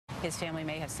His family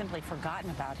may have simply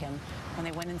forgotten about him when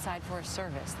they went inside for a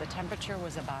service. The temperature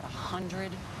was about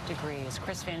 100 degrees.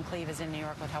 Chris Van Cleve is in New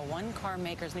York with how one car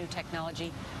maker's new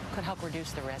technology could help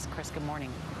reduce the risk. Chris, good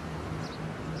morning.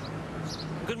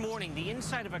 Good morning. The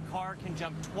inside of a car can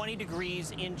jump 20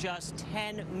 degrees in just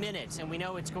 10 minutes, and we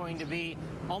know it's going to be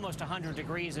almost 100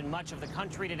 degrees in much of the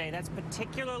country today. That's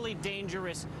particularly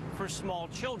dangerous for small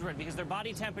children because their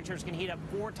body temperatures can heat up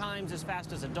 4 times as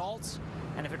fast as adults,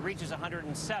 and if it reaches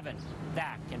 107,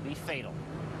 that can be fatal.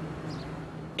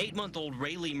 8-month-old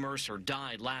Rayleigh Mercer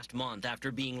died last month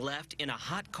after being left in a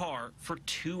hot car for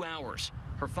 2 hours.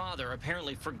 Her father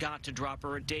apparently forgot to drop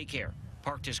her at daycare,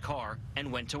 parked his car,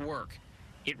 and went to work.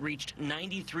 It reached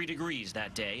 93 degrees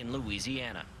that day in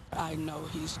Louisiana. I know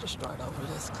he's distraught over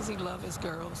this because he loves his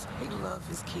girls, he loves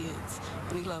his kids,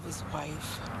 and he loves his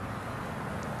wife.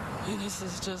 And this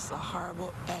is just a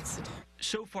horrible accident.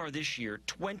 So far this year,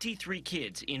 23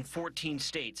 kids in 14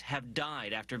 states have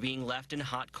died after being left in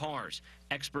hot cars.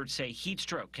 Experts say heat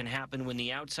stroke can happen when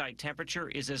the outside temperature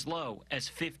is as low as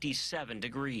 57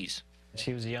 degrees.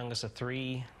 She was the youngest of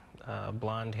 3,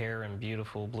 blonde hair and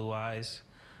beautiful blue eyes.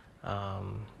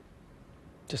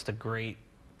 Just a great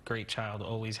child,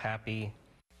 always happy.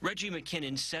 Reggie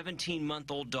McKinnon's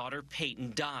 17-month-old daughter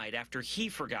Peyton died after he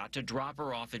forgot to drop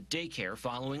her off at daycare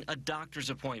following a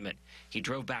doctor's appointment. He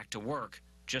drove back to work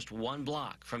just 1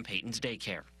 block from Peyton's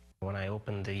daycare. When I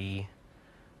opened the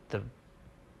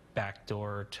back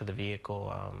door to the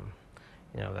vehicle,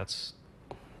 you know, that's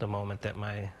the moment that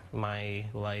my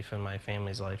life and my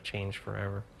family's life changed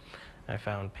forever. I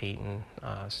found Peyton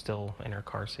still in her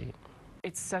car seat.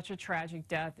 It's such a tragic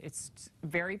death. It's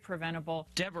very preventable.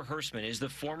 Deborah Hersman is the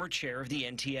former chair of the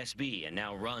NTSB and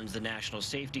now runs the National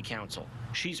Safety Council.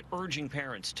 She's urging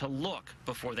parents to look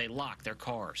before they lock their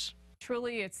cars.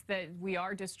 Truly, it's that we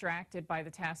are distracted by the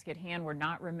task at hand. We're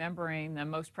not remembering the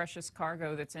most precious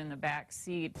cargo that's in the back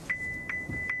seat.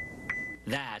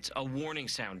 That's a warning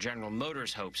sound General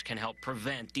Motors hopes can help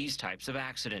prevent these types of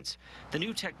accidents. The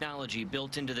new technology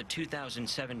built into the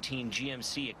 2017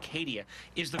 GMC Acadia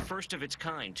is the first of its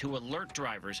kind to alert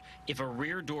drivers if a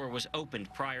rear door was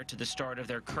opened prior to the start of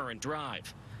their current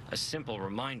drive. A simple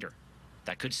reminder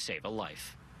that could save a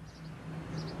life.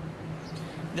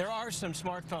 There are some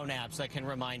smartphone apps that can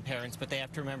remind parents, but they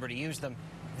have to remember to use them.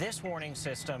 This warning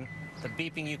system, the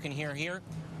beeping you can hear here,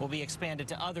 will be expanded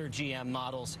to other GM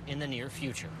models in the near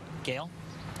future. Gail?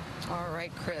 All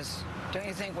right, Chris. Don't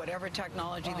you think whatever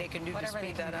technology they can do to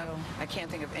speed that up, I can't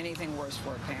think of anything worse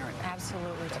for a parent.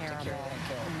 Absolutely terrible.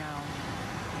 No.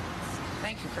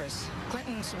 Thank you, Chris.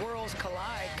 Clinton's worlds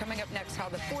collide. Coming up next, how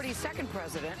the 42nd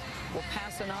president will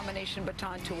pass the nomination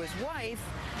baton to his wife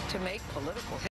to make political history.